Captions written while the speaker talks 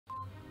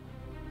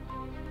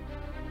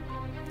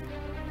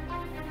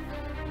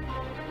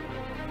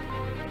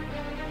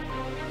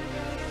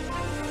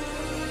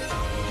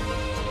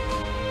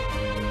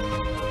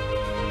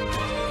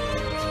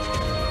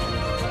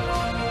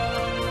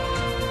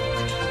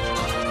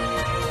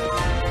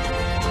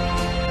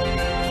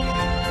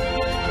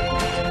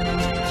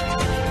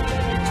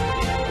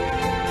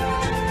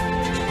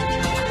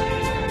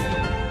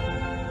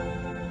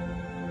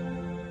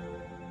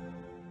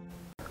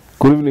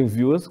Good evening,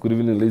 viewers. Good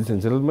evening, ladies and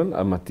gentlemen.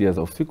 I'm Matthias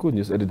Aufiku,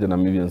 news editor,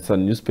 Namibia and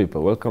Sun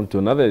newspaper. Welcome to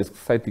another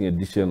exciting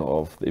edition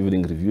of the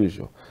Evening Review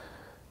Show.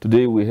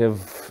 Today we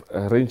have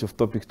a range of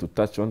topics to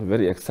touch on,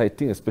 very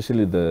exciting,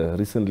 especially the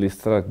recently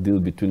struck deal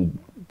between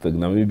the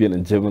Namibian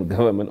and German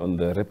government on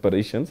the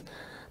reparations.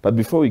 But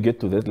before we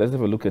get to that, let's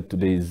have a look at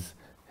today's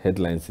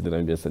headlines in the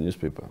Namibia and Sun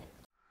newspaper.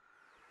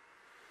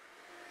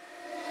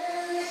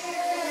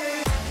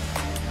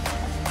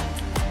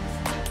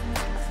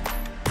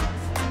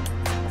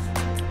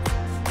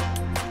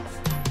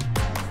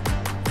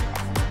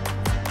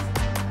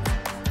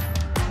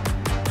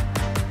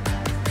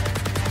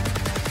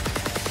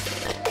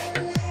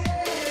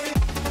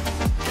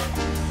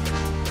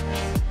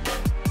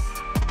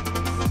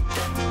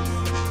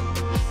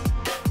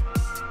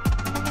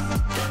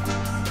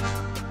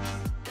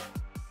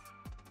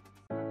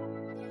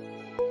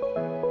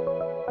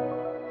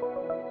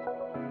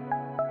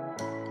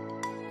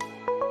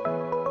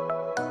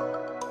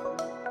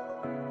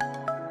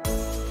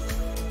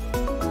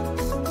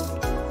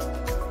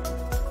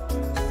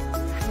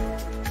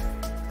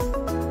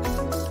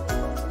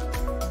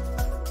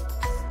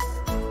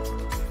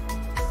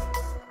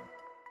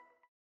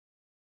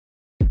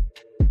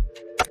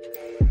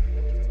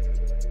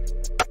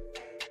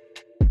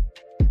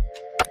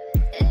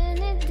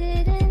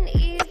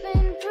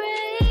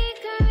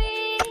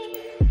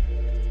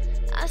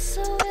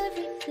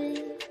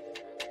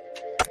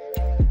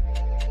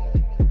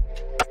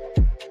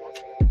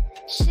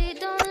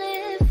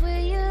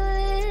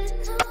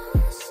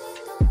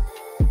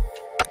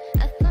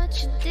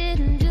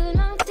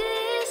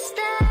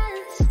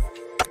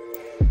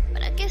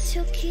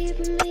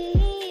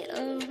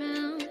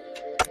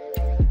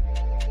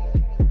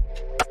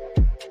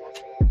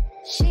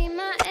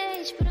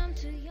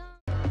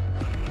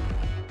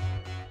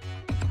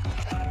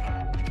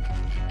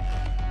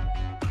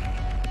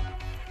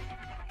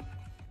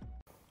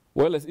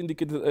 Well, as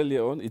indicated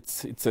earlier on,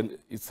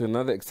 it's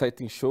another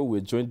exciting show.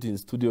 We're joined in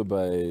studio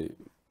by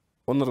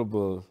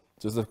Honorable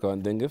Joseph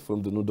Kauandenge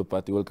from the NUDO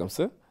party. Welcome,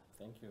 sir.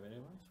 Thank you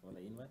very much for the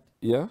invite.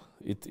 Yeah,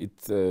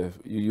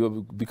 you're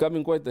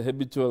becoming quite a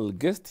habitual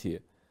guest here.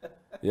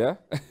 Yeah?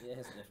 Yes,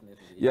 definitely.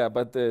 Yeah,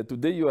 but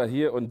today you are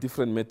here on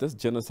different matters,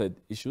 genocide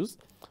issues.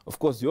 Of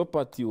course, your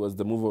party was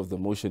the mover of the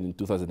motion in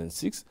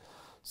 2006.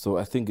 So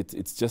I think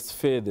it's just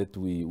fair that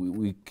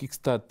we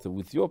kickstart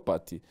with your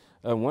party.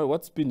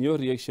 What's been your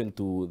reaction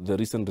to the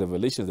recent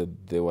revelation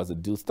that there was a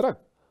deal struck?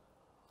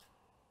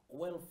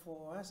 Well,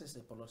 for us as a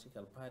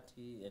political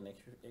party, and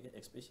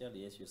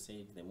especially as you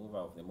said, the mover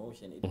of the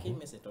motion, it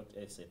came as a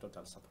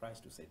total surprise,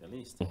 to say the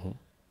least.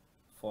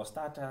 For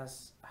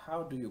starters,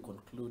 how do you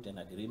conclude an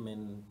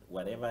agreement,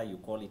 whatever you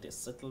call it, a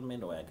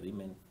settlement or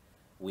agreement,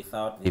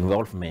 without the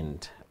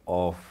involvement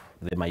of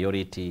the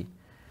majority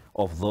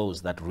of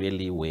those that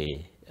really were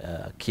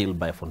killed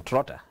by von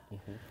Trotter?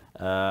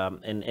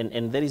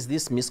 And there is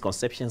this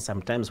misconception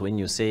sometimes when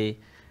you say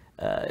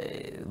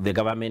the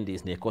government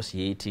is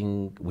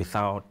negotiating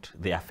without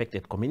the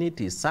affected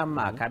communities. Some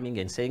are coming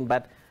and saying,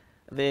 but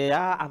there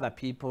are other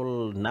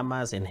people,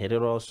 Namas and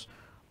Hereros,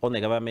 on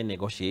the government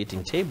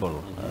negotiating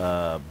table.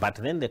 But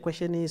then the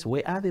question is,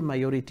 where are the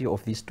majority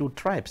of these two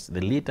tribes,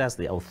 the leaders,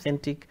 the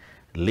authentic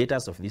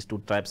leaders of these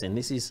two tribes? And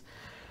this is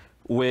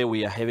where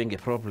we are having a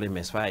problem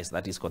as far as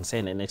that is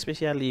concerned, and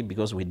especially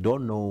because we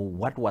don't know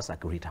what was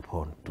agreed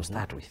upon to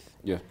start with.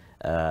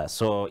 Yeah.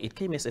 So it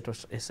came as a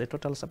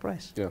total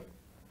surprise. Yeah.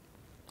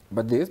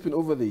 But there has been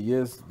over the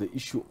years the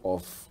issue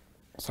of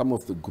some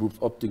of the groups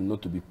opting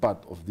not to be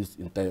part of this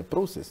entire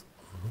process.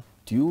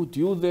 Are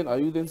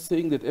you then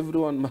saying that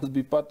everyone must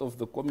be part of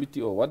the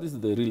committee, or what is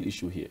the real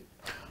issue here?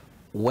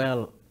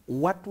 Well,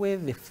 what were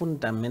the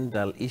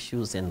fundamental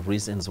issues and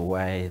reasons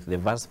why the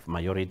vast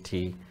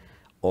majority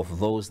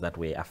of those that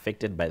were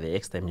affected by the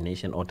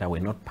extermination order were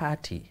not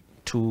party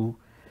to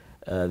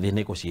the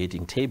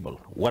negotiating table?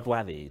 What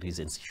were the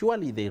reasons?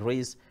 Surely they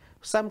raised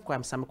some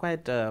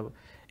quite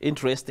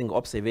interesting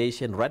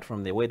observation right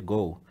from the word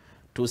go,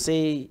 to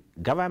say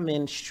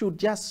government should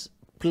just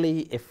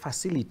play a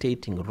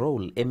facilitating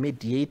role, a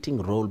mediating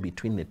role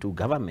between the two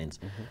governments.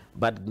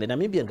 But the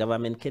Namibian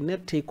government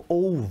cannot take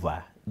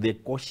over the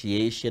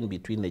negotiation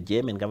between the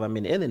German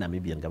government and the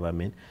Namibian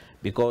government,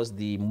 because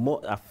the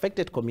more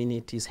affected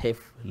communities have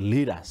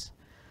leaders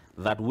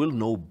that will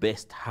know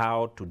best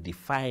how to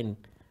define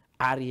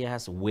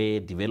areas where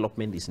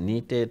development is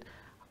needed,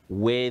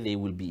 where they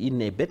will be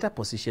in a better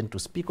position to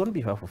speak on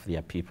behalf of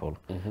their people.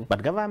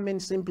 But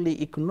government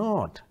simply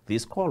ignored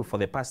this call for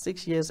the past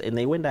 6 years, and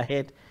they went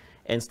ahead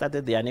and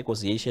started their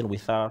negotiation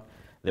without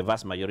the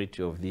vast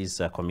majority of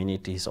these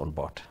communities on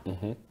board.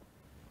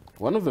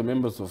 One of the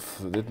members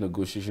of that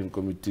negotiation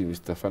committee,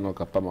 Mr. Fano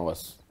Kapama,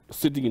 was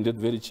sitting in that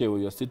very chair where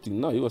you are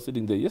sitting now. He was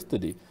sitting there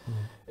yesterday.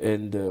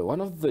 And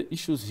one of the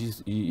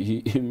issues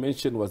he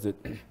mentioned was that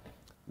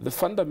the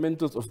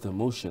fundamentals of the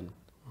motion,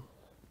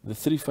 the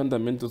three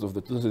fundamentals of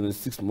the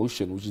 2006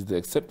 motion, which is the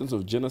acceptance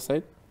of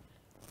genocide,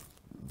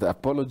 the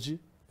apology,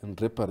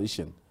 and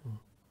reparation,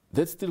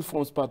 that still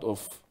forms part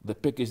of the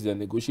package they are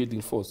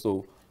negotiating for.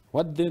 So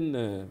what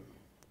then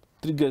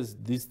triggers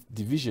this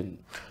division?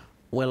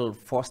 Well,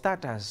 for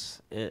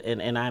starters,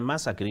 and I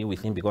must agree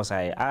with him because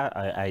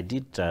I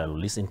did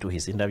listen to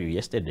his interview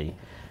yesterday,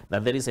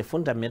 that there is a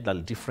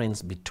fundamental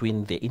difference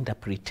between the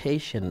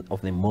interpretation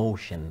of the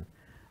motion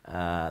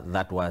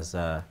that was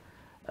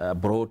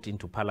brought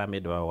into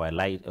Parliament by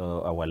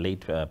our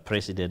late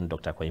President,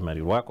 Dr.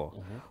 Kauandenge.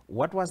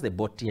 What was the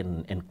body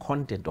and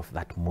content of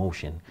that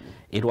motion?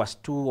 It was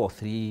 2 or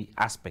 3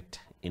 aspects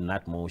in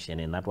that motion,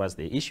 and that was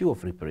the issue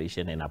of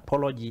reparation and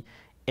apology,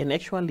 and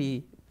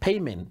actually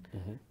payment,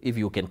 if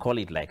you can call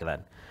it like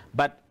that.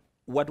 But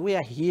what we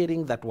are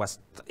hearing that was,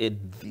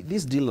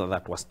 this deal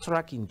that was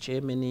struck in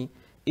Germany,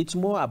 it's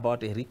more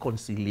about a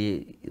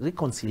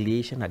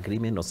reconciliation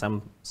agreement or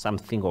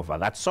something of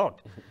that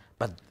sort.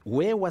 But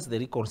where was the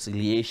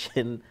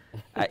reconciliation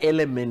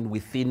element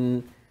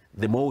within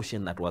the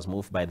motion that was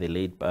moved by the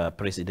late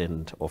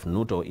president of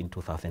NUDO in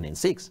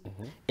 2006?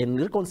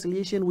 And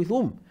reconciliation with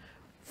whom?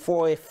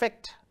 For a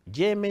fact,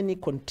 Germany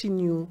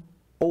continued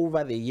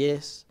over the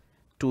years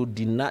to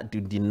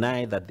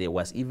deny that there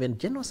was even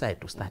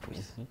genocide to start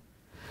with.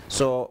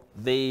 So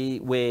they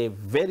were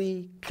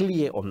very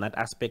clear on that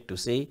aspect to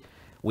say,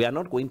 we are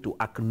not going to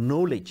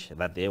acknowledge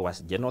that there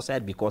was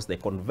genocide because the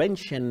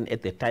convention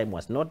at the time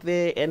was not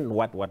there, and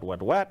what.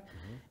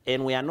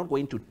 And we are not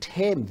going to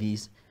term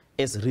this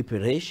as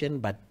reparation,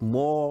 but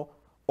more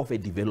of a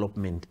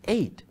development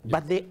aid.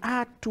 But there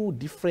are 2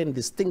 different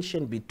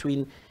distinctions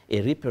between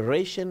a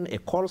reparation, a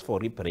call for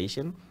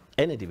reparation,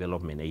 and a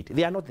development aid.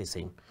 They are not the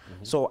same.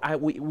 So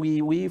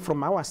we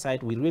from our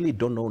side, we really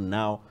don't know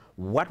now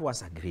what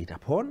was agreed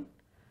upon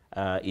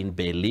in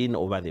Berlin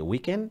over the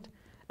weekend.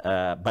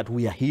 But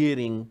we are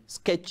hearing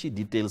sketchy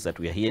details that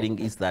we are hearing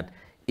is that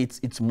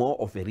it's more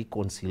of a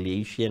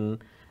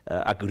reconciliation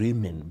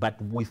agreement.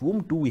 But with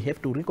whom do we have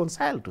to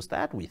reconcile to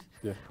start with?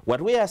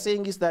 What we are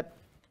saying is that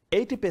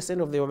 80%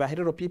 of the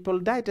Ovaherero people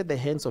died at the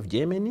hands of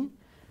Germany.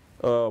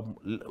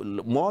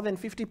 More than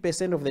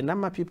 50% of the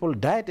Nama people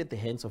died at the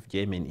hands of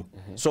Germany.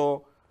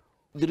 So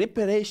the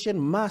reparation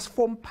must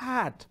form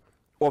part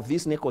of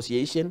this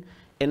negotiation,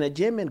 and the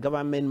German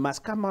government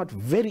must come out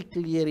very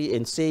clearly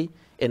and say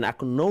and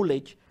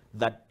acknowledge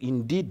that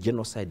indeed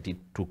genocide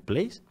took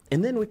place,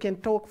 and then we can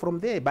talk from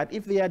there. But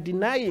if they are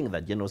denying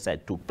that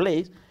genocide took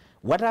place,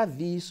 what are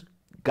these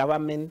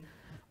government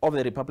of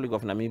the Republic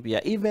of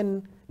Namibia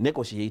even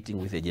negotiating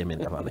with the German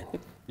government?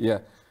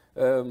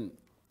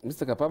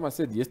 Mr. Kapama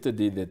said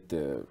yesterday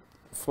that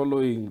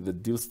following the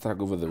deal struck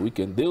over the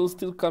weekend, they will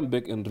still come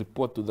back and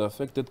report to the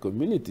affected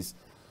communities.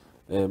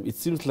 It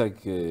seems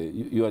like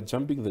you are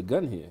jumping the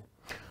gun here.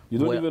 You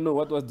don't even know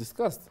what was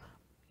discussed.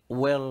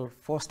 Well,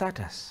 for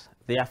starters,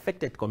 the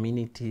affected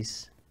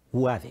communities,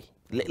 who are they?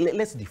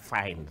 Let's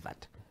define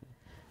that.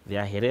 They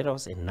are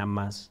Hereros and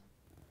Namas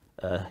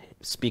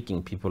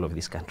speaking people of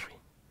this country.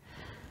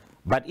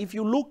 But if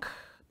you look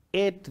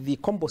at the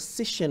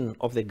composition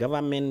of the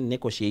government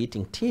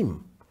negotiating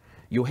team,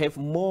 you have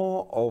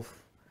more of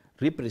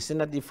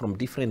representatives from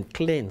different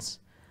clans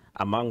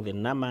among the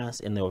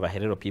Namas and the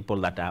Ovaherero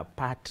people that are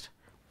part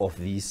of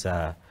this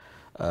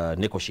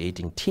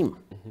negotiating team.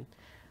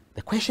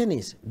 The question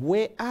is,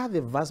 where are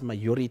the vast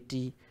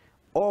majority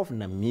of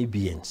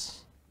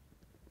Namibians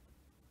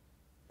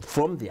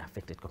from the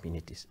affected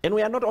communities? And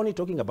we are not only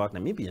talking about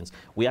Namibians,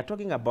 we are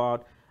talking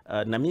about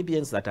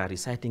Namibians that are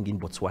residing in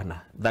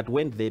Botswana, that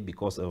went there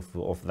because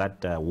of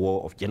that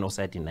war of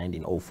genocide in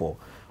 1904.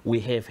 We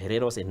have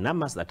Hereros and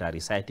Namas that are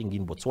residing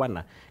in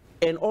Botswana,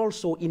 and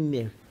also in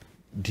the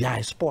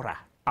diaspora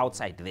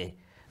outside there.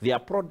 They are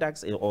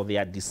products or they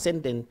are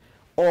descendants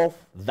of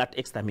that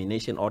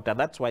extermination order.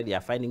 That's why they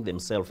are finding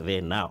themselves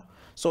there now.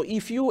 So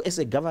if you as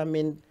a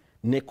government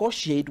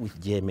negotiate with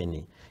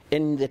Germany,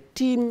 and the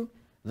team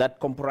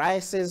that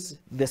comprises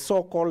the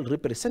so-called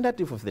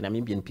representative of the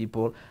Namibian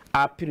people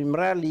are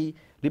primarily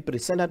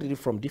representatives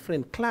from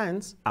different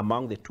clans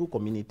among the 2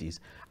 communities,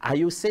 are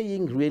you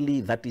saying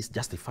really that is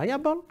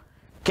justifiable?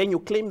 Can you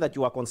claim that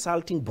you are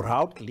consulting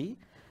broadly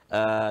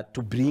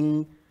to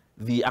bring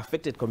the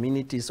affected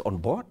communities on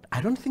board?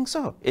 I don't think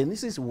so. And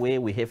this is where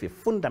we have a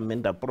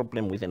fundamental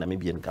problem with the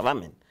Namibian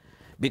government.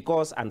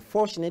 Because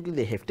unfortunately,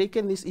 they have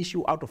taken this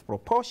issue out of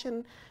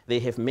proportion. They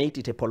have made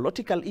it a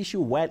political issue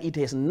while it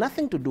has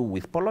nothing to do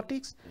with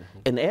politics.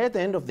 And at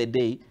the end of the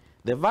day,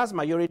 the vast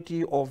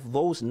majority of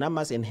those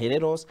Namas and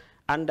Hereros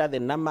under the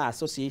Nama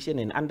Association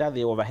and under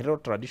the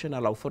Ovaherero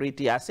Traditional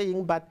Authority are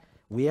saying, but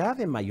we are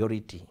the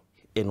majority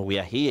and we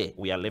are here,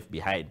 we are left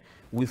behind.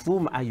 With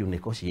whom are you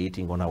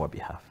negotiating on our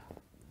behalf?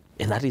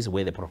 And that is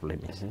where the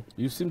problem is.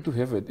 You seem to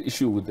have an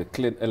issue with the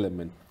clan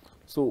element.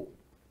 So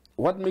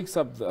what makes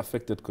up the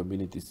affected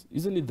communities?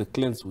 Isn't it the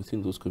clans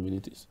within those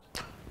communities?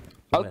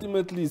 Well,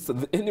 ultimately,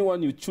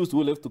 anyone you choose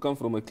will have to come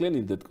from a clan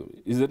in that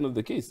community. Is that not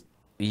the case?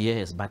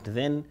 Yes, but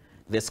then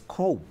the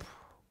scope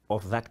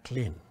of that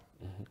clan.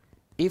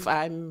 If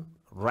I'm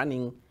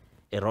running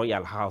a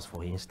royal house,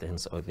 for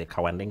instance, or the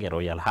Kauandenge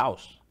royal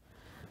house,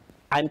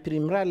 I'm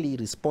primarily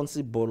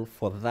responsible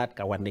for that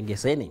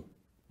Kauandenge earning.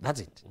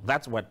 That's it.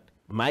 That's what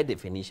my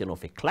definition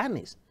of a clan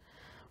is.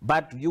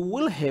 But you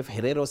will have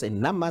Hereros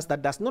and Namas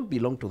that does not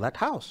belong to that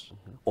house,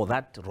 or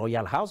that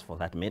royal house for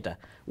that matter.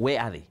 Where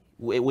are they?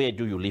 Where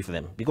do you leave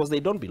them? Because they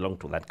don't belong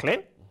to that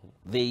clan.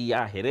 They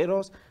are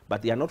Hereros,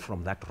 but they are not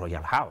from that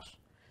royal house.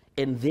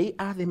 And they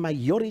are the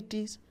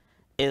majorities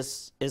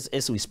as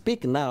we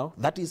speak now.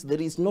 That is,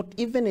 there is not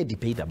even a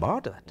debate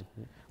about that.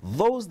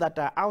 Those that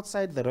are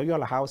outside the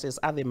royal houses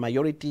are the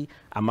majority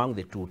among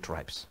the two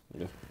tribes.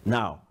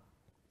 Now,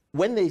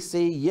 when they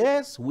say,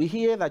 yes, we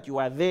hear that you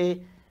are there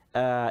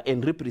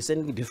and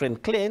representing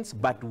different clans,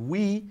 but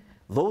we,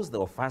 those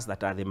of us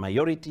that are the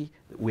majority,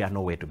 we are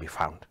nowhere to be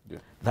found.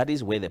 That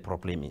is where the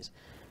problem is.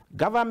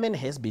 Government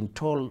has been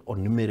told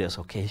on numerous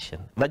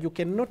occasions that you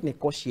cannot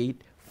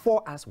negotiate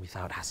for us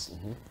without us.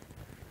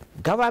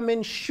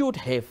 Government should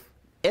have,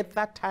 at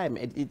that time,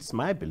 it's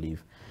my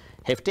belief,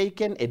 have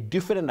taken a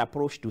different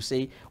approach to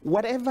say,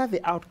 whatever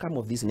the outcome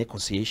of this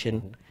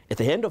negotiation, at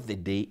the end of the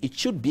day, it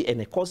should be a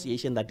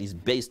negotiation that is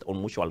based on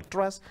mutual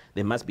trust.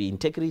 There must be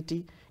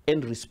integrity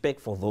and respect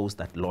for those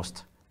that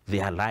lost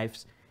their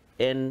lives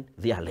and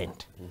their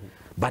land.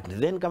 But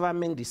then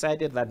government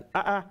decided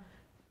that,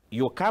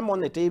 you come on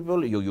the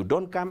table, you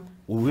don't come,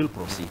 we will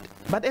proceed.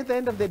 But at the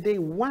end of the day,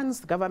 once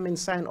the government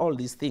sign all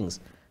these things,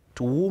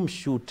 to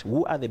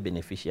who are the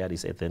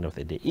beneficiaries at the end of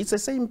the day? It's the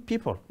same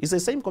people, it's the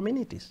same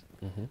communities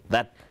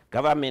that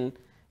government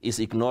is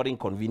ignoring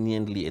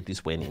conveniently at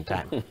this point in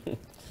time.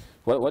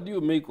 What do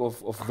you make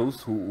of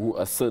those who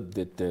assert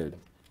that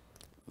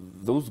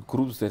those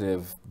groups that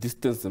have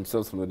distanced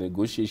themselves from the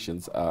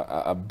negotiations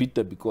are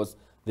bitter because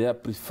their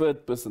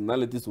preferred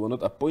personalities were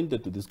not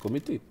appointed to this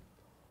committee?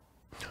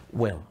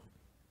 Well,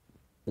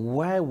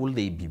 why will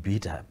they be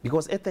bitter?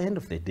 Because at the end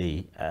of the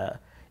day,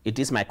 it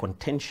is my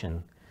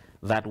contention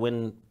that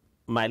when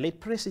my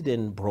late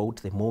president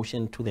brought the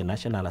motion to the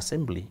National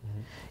Assembly,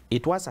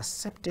 it was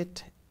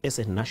accepted as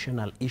a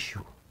national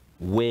issue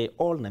where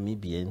all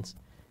Namibians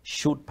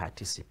should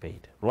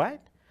participate,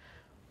 right?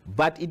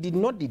 But it did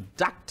not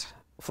deduct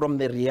from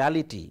the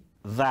reality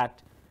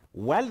that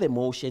while the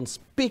motion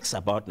speaks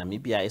about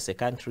Namibia as a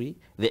country,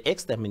 the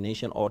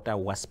extermination order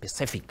was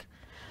specific.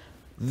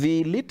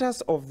 The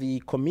leaders of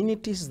the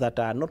communities that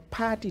are not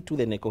party to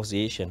the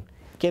negotiation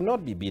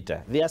cannot be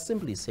bitter. They are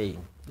simply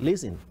saying,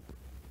 listen,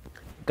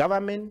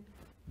 government,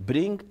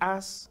 bring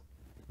us,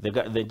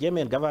 the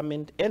German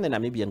government and the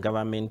Namibian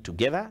government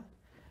together.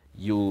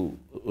 You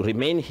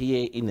remain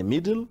here in the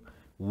middle.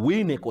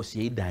 We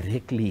negotiate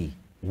directly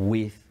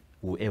with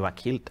whoever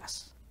killed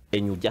us.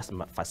 And you just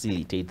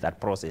facilitate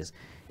that process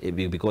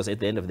because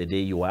at the end of the day,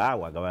 you are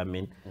our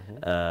government.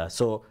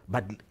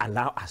 But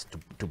allow us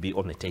to be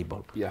on the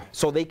table.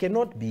 So they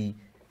cannot be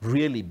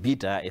really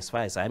bitter as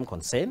far as I'm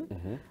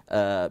concerned,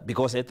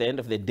 because at the end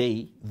of the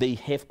day, they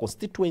have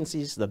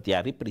constituencies that they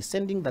are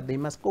representing that they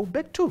must go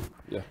back to.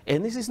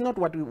 And this is not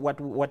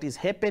what is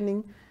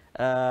happening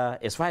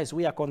as far as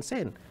we are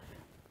concerned.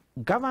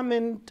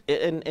 Government,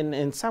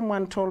 and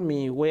someone told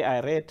me where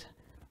I read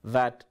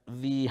that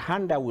the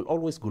hunter will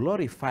always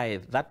glorify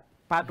that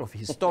part of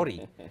his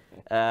story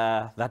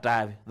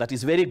that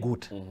is very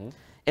good.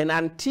 And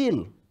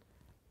until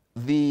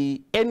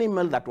the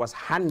animal that was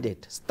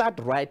hunted start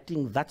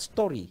writing that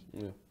story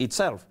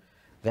itself,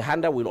 the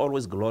hunter will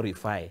always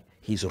glorify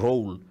his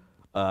role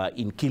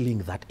in killing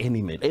that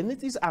animal. And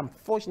it is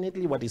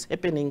unfortunately what is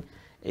happening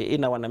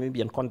in our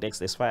Namibian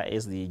context as far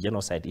as the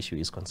genocide issue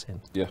is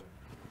concerned.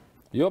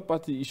 Your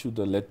party issued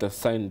a letter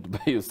signed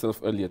by yourself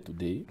earlier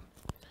today,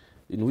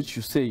 in which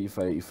you say,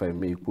 if I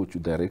may quote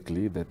you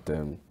directly,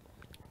 that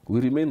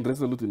we remain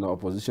resolute in our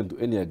opposition to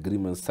any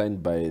agreement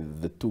signed by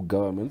the two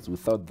governments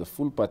without the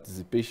full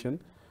participation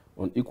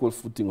on equal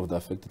footing of the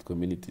affected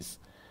communities.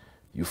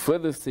 You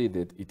further say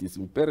that it is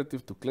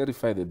imperative to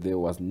clarify that there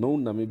was no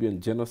Namibian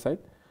genocide,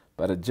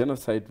 but a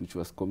genocide which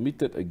was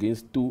committed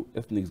against two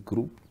ethnic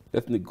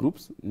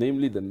groups,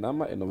 namely the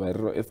Nama and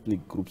Ovaherero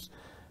ethnic groups,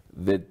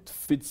 that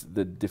fits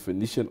the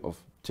definition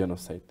of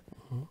genocide.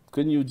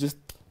 Can you just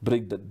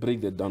break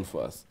that down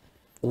for us?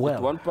 Well,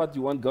 at one part,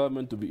 you want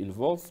government to be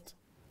involved,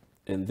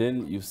 and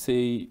then you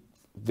say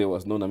there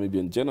was no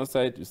Namibian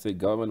genocide. You say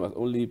government was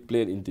only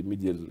play an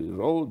intermediary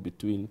role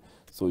between,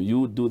 so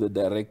you do the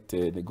direct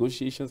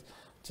negotiations.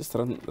 Just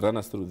run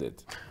us through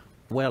that.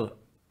 Well,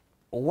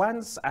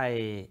 once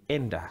I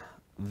enter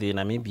the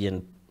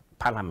Namibian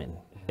parliament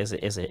as an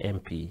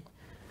MP,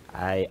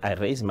 I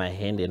raise my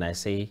hand and I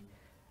say,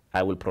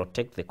 I will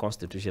protect the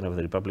Constitution of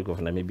the Republic of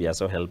Namibia,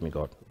 so help me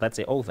God. That's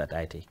an oath that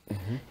I take.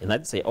 And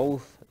that's an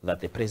oath that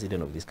the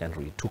president of this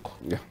country took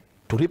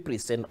to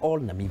represent all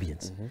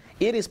Namibians,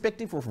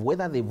 irrespective of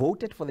whether they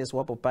voted for the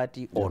SWAPO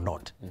party or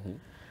not.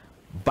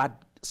 But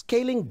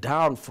scaling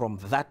down from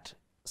that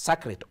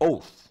sacred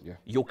oath,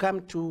 you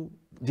come to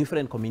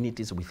different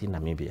communities within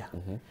Namibia.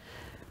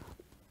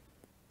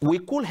 We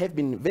could have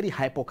been very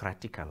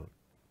hypocritical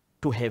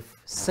to have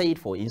said,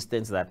 for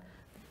instance, that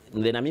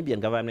the Namibian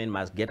government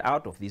must get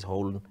out of this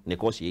whole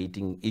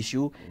negotiating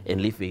issue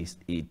and leave it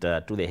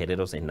to the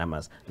Hereros and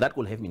Namas. That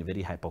could have been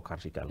very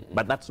hypocritical,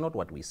 but that's not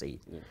what we say.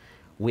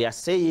 we are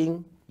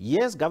saying,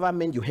 yes,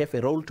 government, you have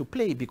a role to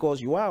play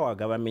because you are our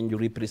government, you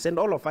represent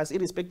all of us,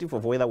 irrespective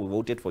of whether we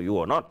voted for you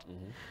or not.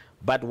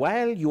 But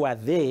while you are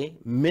there,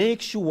 make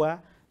sure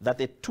that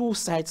the two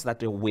sides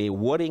that were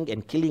warring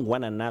and killing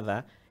one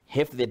another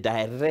have the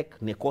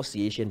direct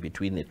negotiation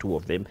between the two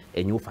of them,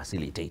 and you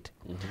facilitate.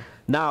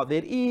 Now,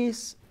 there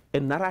is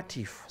a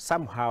narrative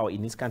somehow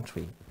in this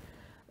country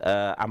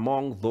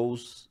among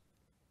those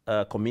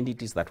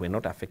communities that were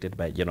not affected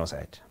by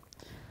genocide,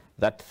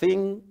 that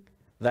think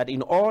that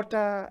in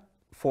order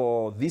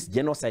for this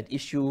genocide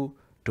issue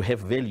to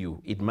have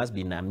value, it must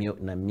be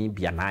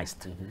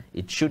Namibianized.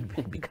 It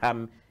should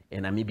become a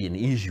Namibian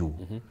issue.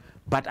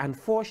 But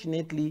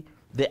unfortunately,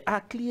 there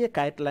are clear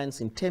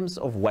guidelines in terms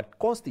of what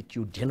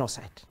constitutes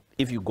genocide,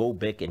 if you go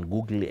back and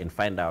Google and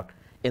find out.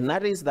 And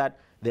that is that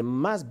there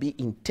must be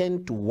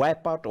intent to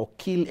wipe out or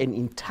kill an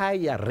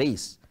entire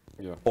race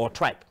or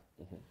tribe.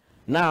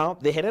 Now,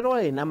 the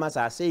Herero and Namas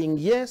are saying,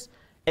 yes,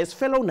 as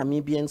fellow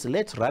Namibians,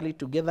 let's rally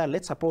together,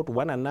 let's support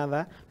one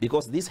another,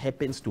 because this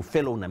happens to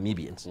fellow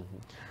Namibians.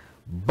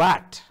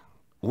 But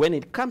when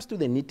it comes to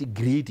the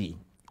nitty-gritty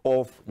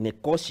of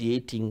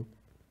negotiating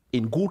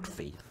in good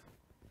faith,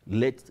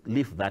 let's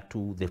leave that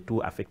to the two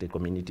affected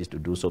communities to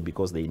do so,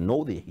 because they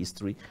know the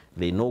history,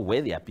 they know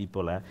where their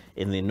people are,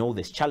 and they know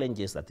the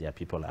challenges that their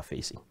people are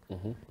facing.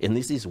 And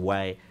this is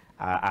why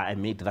I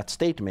made that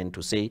statement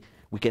to say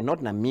we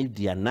cannot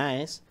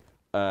Namibianize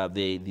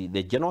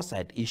the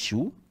genocide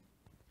issue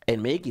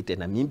and make it a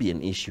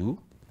Namibian issue,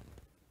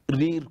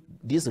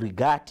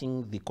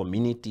 disregarding the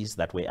communities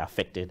that were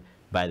affected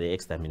by the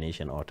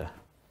extermination order.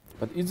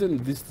 But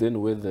isn't this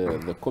then where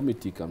the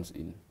committee comes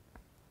in,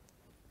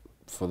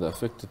 for the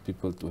affected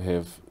people to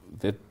have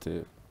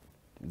that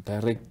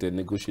direct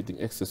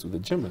negotiating access with the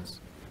Germans?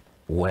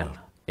 Well,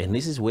 and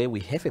this is where we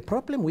have a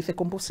problem with the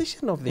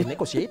composition of the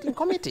negotiating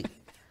committee,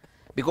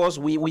 because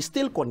we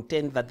still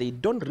contend that they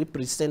don't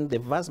represent the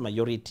vast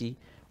majority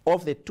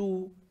of the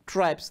two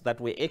tribes that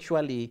were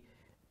actually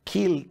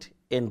killed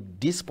and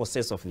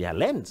dispossessed of their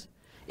lands.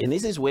 And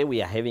this is where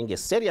we are having a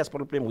serious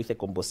problem with the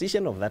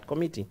composition of that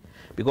committee,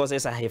 because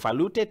as I have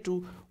alluded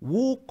to,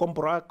 who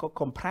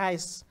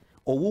comprise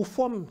or who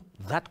form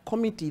that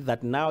committee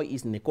that now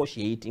is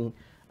negotiating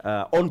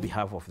on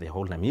behalf of the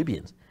whole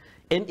Namibians.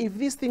 And if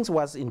these things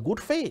was in good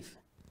faith,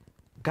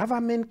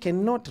 government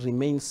cannot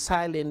remain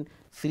silent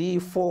 3,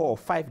 4, or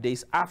 5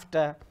 days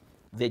after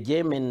the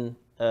German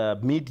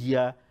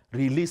media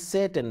released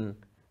certain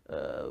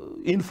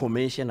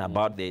information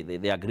about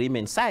the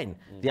agreement signed.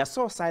 They are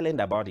so silent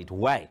about it.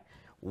 Why?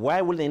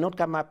 Why will they not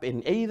come up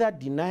and either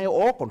deny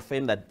or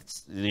confirm that,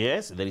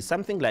 yes, there is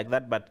something like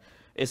that, but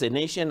as a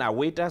nation,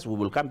 await us, we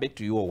will come back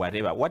to you or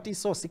whatever. What is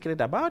so secret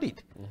about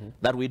it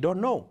that we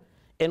don't know?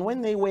 And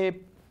when they were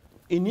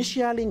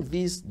initialing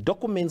these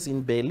documents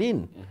in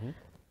Berlin,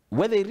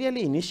 were they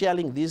really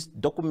initialing these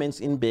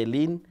documents in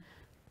Berlin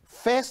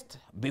first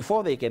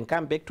before they can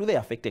come back to the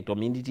affected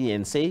community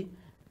and say,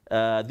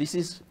 this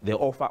is the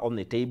offer on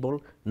the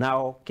table,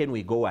 now can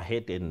we go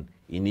ahead and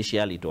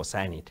initial it or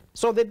sign it?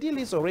 So the deal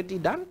is already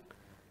done.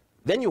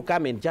 Then you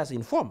come and just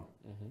inform.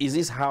 Is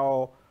this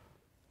how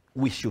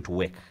we should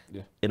work?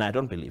 And I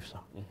don't believe so.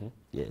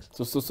 Yes.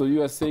 So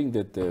you are saying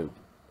that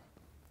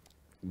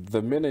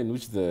the manner in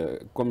which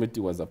the committee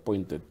was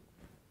appointed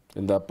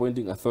and the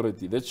appointing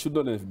authority, that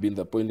shouldn't have been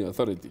the appointing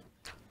authority?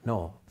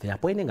 No, the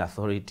appointing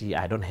authority,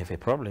 I don't have a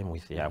problem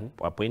with the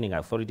appointing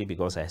authority,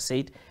 because I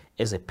said,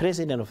 as a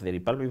president of the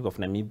Republic of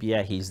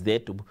Namibia, he's there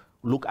to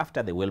look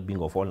after the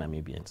well-being of all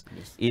Namibians.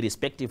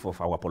 Irrespective of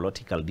our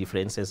political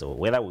differences or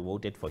whether we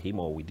voted for him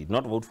or we did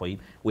not vote for him,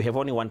 we have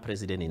only one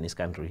president in this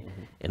country,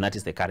 and that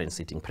is the current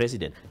sitting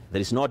president.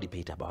 There is no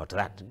debate about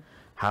that.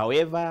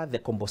 However, the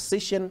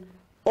composition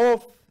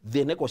of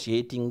the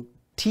negotiating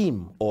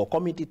team or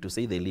committee, to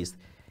say the least,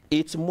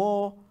 it's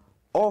more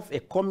of a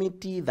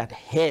committee that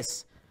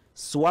has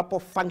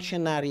SWAPO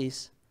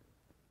functionaries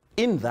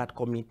in that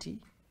committee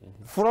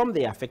from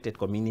the affected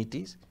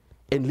communities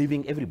and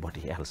leaving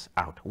everybody else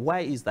out. Why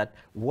is that?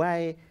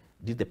 Why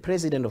did the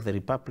President of the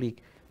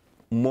Republic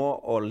more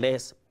or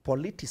less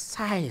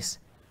politicize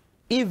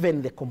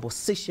even the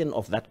composition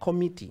of that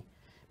committee?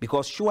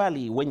 Because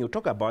surely when you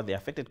talk about the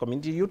affected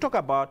community, you talk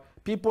about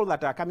people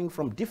that are coming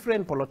from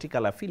different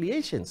political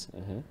affiliations.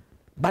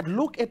 But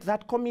look at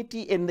that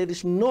committee, and there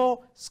is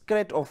no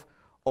scratch of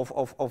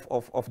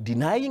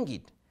denying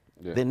it.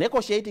 The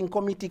negotiating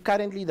committee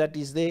currently that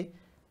is there,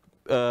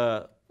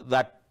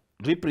 that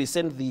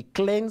represent the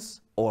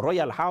clans or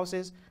royal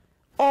houses,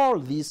 all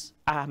these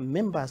are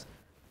members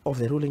of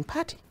the ruling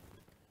party.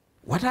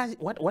 What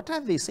are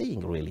they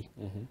saying really?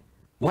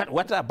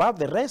 What about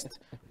the rest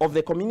of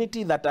the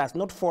community that does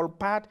not fall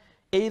part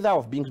either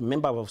of being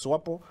members of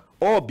SWAPO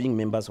or being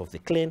members of the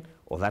clan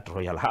or that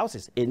royal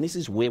houses? And this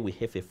is where we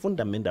have a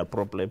fundamental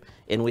problem,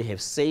 and we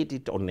have said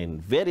it on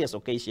various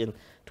occasions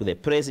to the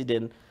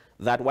president,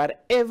 that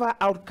whatever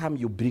outcome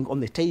you bring on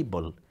the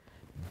table,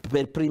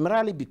 but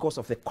primarily because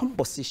of the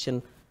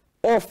composition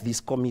of this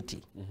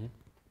committee,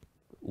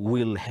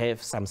 will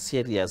have some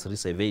serious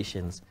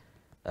reservations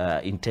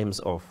in terms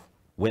of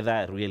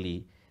whether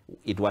really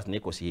it was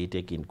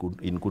negotiated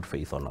in good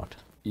faith or not.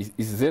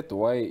 Is that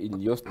why in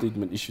your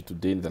statement issued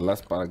today in the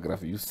last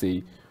paragraph you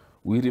say,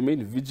 we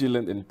remain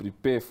vigilant and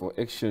prepare for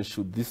action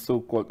should this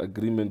so-called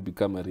agreement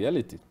become a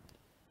reality?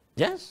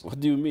 Yes. What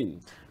do you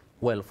mean?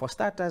 Well, for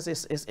starters,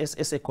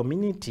 as a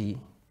community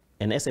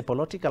and as a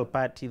political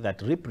party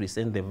that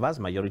represent the vast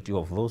majority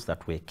of those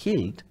that were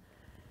killed,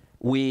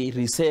 we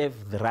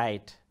reserve the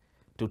right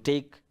to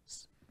take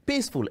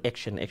peaceful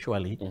action,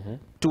 actually,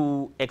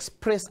 to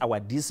express our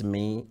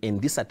dismay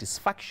and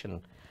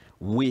dissatisfaction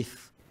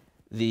with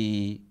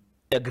the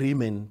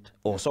agreement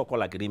or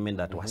so-called agreement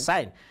that was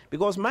signed.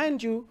 Because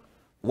mind you,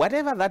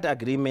 whatever that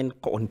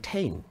agreement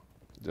contained,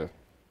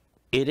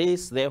 it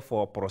is there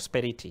for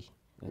prosperity.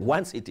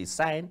 Once it is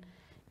signed,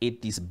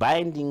 it is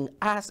binding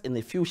us in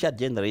the future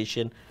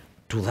generation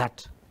to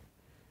that.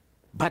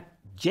 But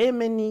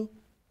Germany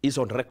is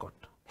on record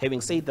having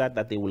said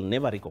that they will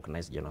never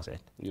recognize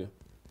genocide. Yeah.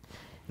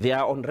 They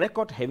are on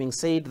record having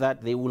said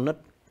that they will not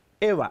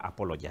ever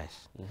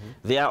apologize.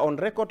 They are on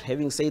record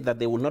having said that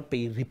they will not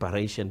pay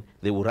reparation.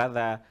 They will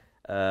rather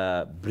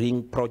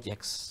bring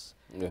projects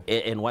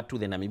and what to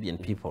the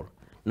Namibian people.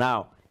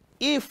 Now,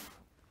 if,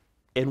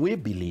 and we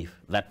believe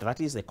that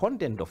that is the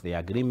content of the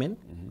agreement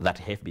that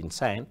have been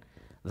signed,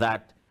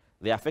 that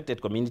the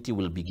affected community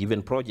will be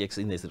given projects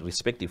in the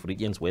respective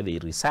regions where they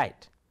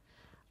reside.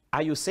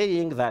 Are you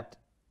saying that,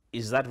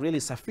 is that really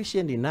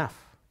sufficient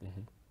enough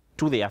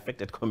to the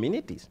affected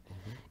communities?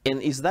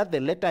 And is that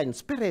the letter and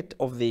spirit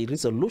of the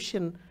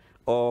resolution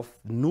of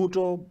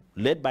NUDO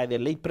led by the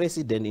late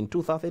president in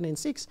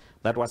 2006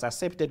 that was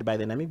accepted by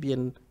the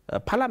Namibian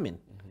parliament?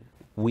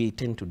 We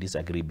tend to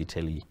disagree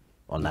bitterly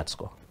on that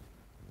score.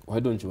 Why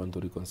don't you want to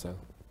reconcile?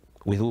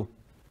 With who?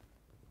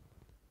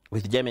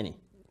 With Germany?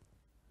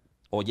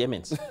 Or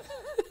Germans?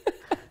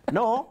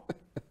 No,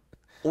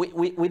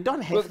 we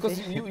don't have...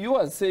 Because you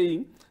are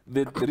saying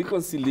that the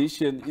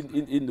reconciliation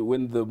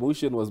when the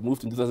motion was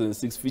moved in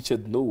 2006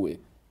 featured nowhere.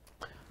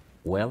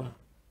 Well,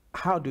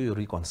 how do you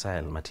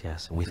reconcile,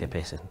 Matthias, with a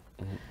person?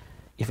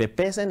 If a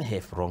person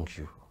have wronged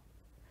you,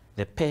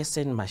 the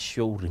person must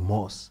show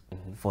remorse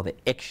for the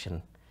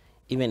action.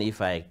 Even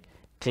if I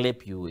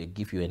clap you, I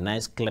give you a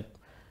nice clap,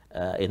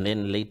 and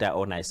then later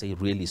on I say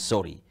really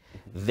sorry,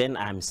 then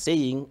I'm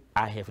saying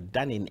I have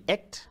done an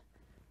act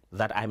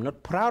that I'm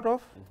not proud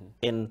of,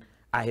 and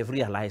I have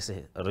realized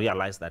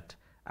that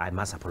I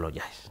must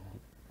apologize.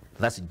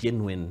 That's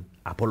genuine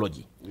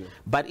apology.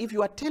 But if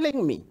you are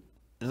telling me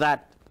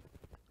that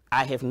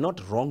I have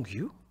not wronged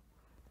you,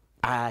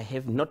 I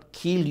have not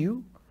killed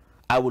you,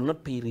 I will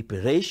not pay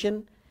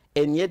reparation,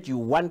 and yet you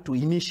want to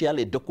initial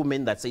a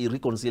document that says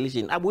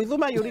reconciliation, with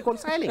whom are you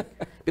reconciling?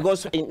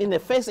 Because in the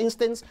first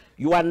instance,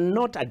 you are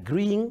not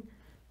agreeing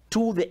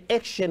to the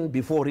action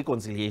before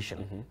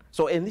reconciliation.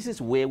 So, and this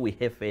is where we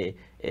have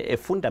a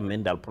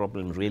fundamental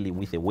problem really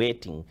with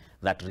awaiting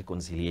that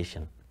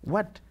reconciliation.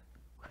 What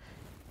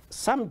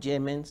some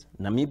Germans,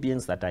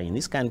 Namibians that are in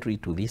this country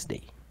to this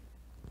day,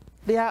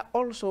 they are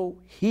also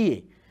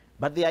here,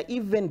 but they are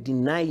even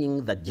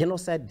denying that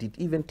genocide did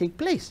even take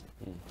place.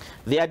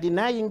 They are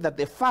denying that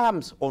the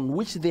farms on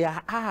which they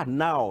are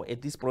now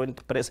at this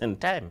present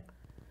time,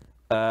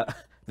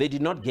 they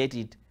did not get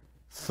it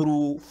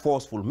through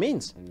forceful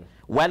means.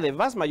 While the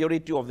vast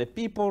majority of the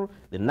people,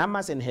 the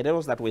Namas and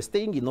Hereros that were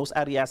staying in those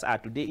areas are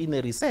today in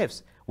the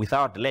reserves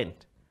without land.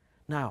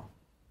 Now,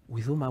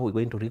 with whom are we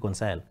going to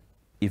reconcile?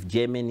 If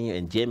Germany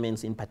and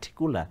Germans in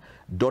particular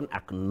don't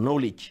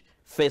acknowledge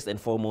first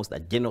and foremost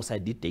that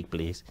genocide did take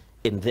place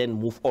and then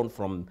move on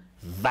from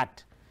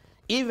that.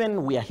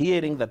 Even we are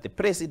hearing that the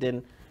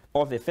president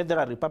of the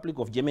Federal Republic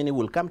of Germany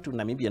will come to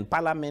Namibian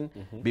parliament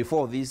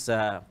before this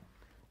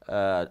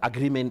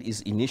agreement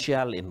is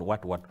initial and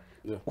what.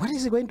 What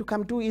is he going to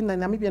come to in the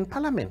Namibian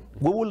parliament?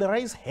 We will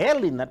raise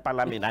hell in that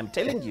parliament, I'm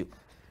telling you.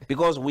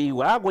 Because we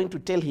are going to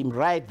tell him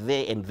right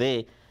there and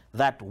there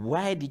that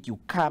why did you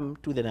come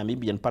to the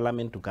Namibian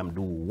parliament to come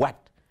do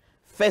what?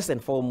 First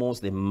and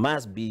foremost, there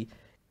must be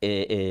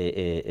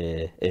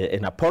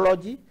an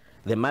apology.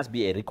 There must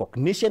be a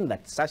recognition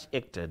that such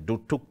act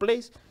took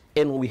place.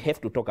 And we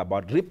have to talk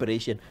about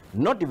reparation,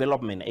 not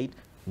development aid,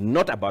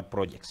 not about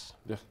projects.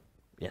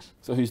 Yes.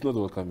 So he's not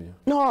welcome here?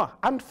 No,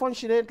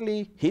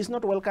 unfortunately, he's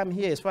not welcome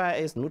here as far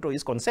as NUDO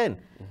is concerned.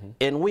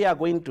 And we are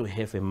going to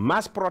have a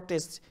mass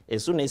protest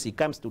as soon as he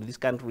comes to this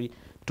country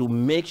to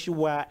make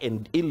sure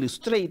and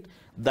illustrate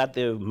that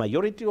the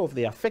majority of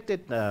the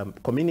affected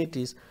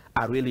communities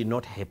are really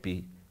not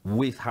happy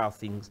with how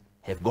things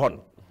have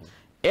gone.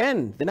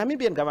 And the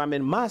Namibian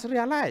government must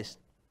realize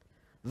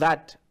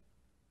that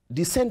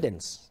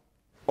descendants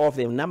of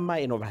the Nama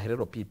and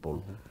Ovaherero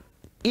people,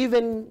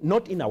 even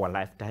not in our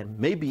lifetime,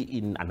 maybe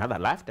in another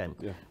lifetime,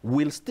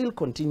 will still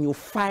continue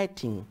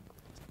fighting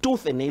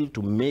tooth and nail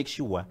to make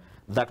sure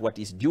that what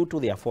is due to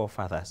their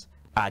forefathers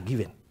are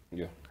given.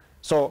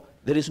 So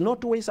there is no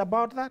two ways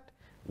about that.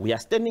 We are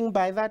standing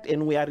by that,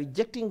 and we are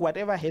rejecting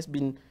whatever has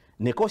been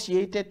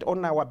negotiated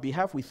on our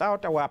behalf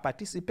without our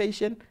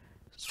participation.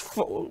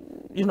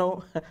 You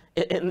know,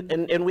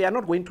 and we are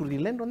not going to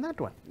relent on that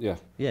one.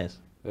 Yes.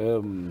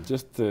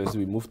 Just as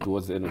we move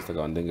towards the end, Mr.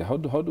 Kauandenge,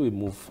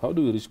 how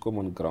do we reach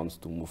common grounds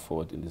to move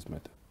forward in this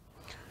matter?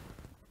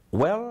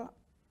 Well,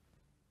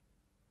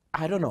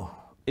 I don't know.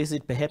 Is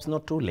it perhaps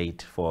not too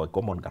late for a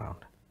common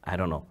ground? I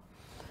don't know.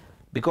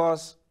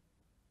 Because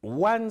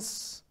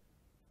once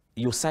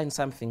you sign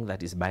something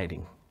that is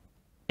binding,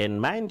 and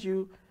mind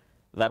you,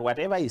 that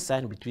whatever is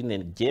signed between the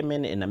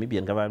German and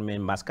Namibian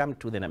government must come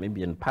to the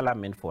Namibian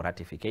parliament for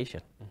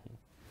ratification.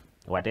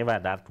 Whatever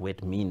that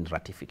word means,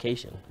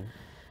 ratification.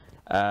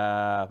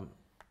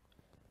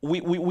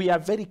 We are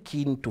very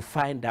keen to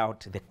find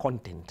out the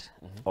content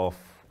of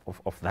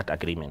that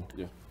agreement.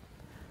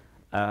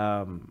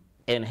 Yeah.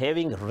 And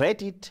having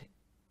read it,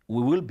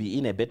 we will be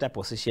in a better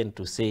position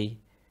to say,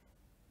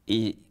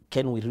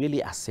 can we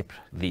really accept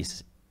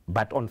this?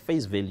 But on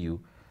face value,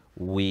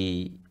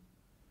 we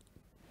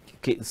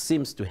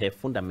seems to have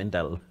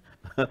fundamental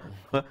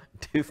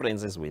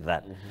differences with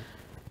that.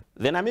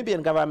 The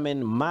Namibian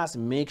government must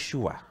make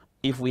sure,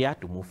 if we are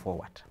to move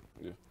forward,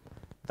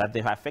 that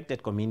the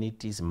affected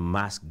communities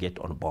must get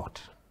on board.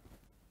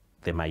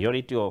 The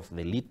majority of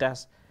the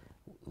leaders,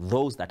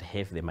 those that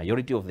have the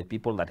majority of the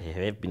people that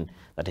have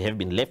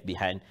been left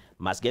behind,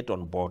 must get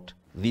on board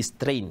this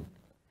train.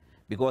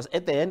 Because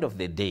at the end of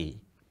the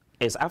day,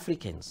 as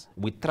Africans,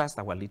 we trust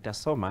our leaders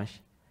so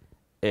much.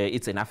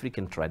 It's an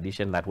African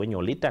tradition that when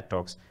your leader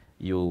talks,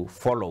 you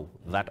follow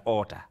that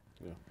order.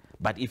 Yeah.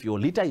 But if your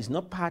leader is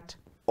not part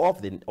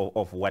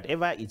of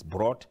whatever is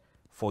brought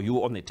for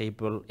you on the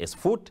table as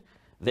food,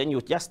 then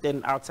you just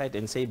stand outside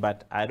and say,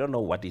 but I don't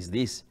know what is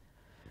this.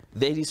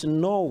 There is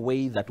no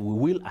way that we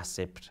will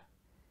accept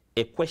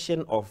a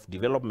question of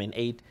development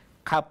aid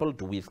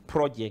coupled with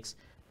projects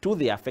to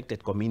the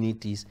affected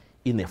communities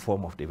in the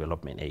form of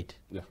development aid.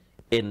 Yeah.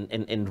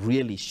 And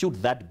really,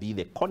 should that be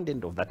the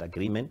content of that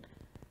agreement,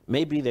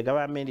 maybe the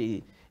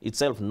government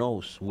itself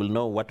will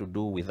know what to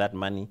do with that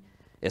money.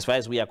 As far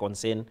as we are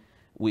concerned,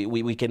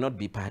 we cannot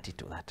be party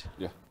to that.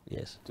 Yeah.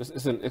 Yes. Just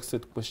as an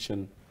exit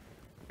question,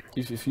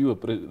 if you were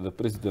the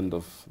president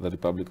of the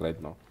Republic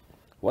right now,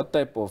 what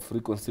type of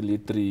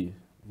reconciliatory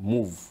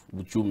move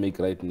would you make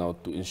right now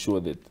to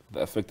ensure that the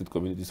affected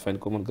communities find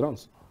common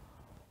grounds?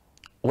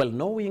 Well,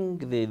 knowing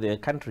the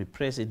country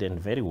president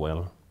very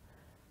well,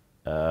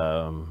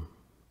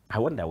 I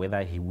wonder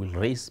whether he will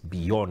raise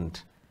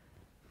beyond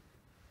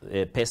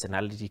a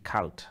personality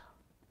cult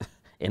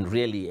and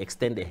really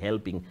extend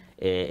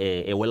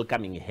a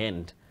welcoming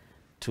hand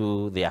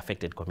to the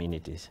affected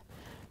communities.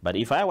 But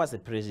if I was the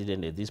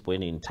president at this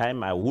point in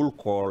time, I will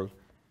call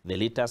the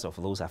leaders of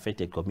those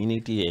affected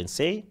communities and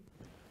say,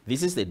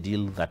 this is the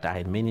deal that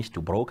I managed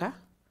to broker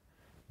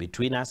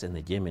between us and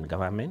the German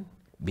government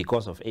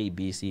because of A,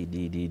 B, C,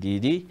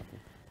 D.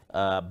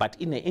 But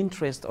in the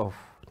interest of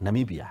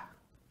Namibia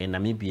and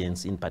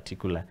Namibians in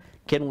particular,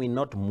 can we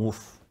not move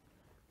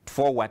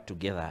forward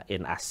together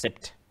and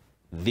accept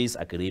this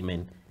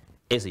agreement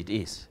as it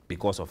is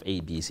because of A,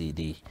 B, C,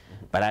 D.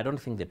 But I don't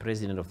think the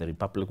President of the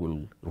Republic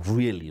will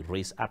really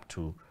raise up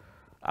to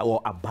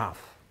or above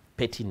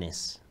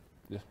pettiness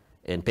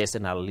and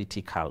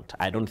personality cult.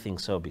 I don't think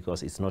so,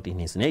 because it's not in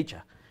his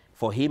nature.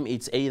 For him,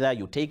 it's either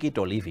you take it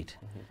or leave it.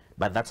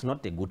 But that's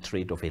not a good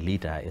trait of a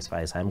leader as far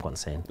as I'm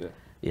concerned.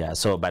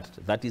 So, but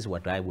that is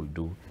what I would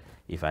do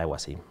if I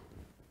was him.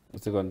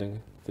 Mr. Kauandenge,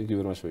 thank you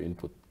very much for your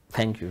input.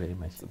 Thank you very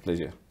much. It's a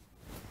pleasure.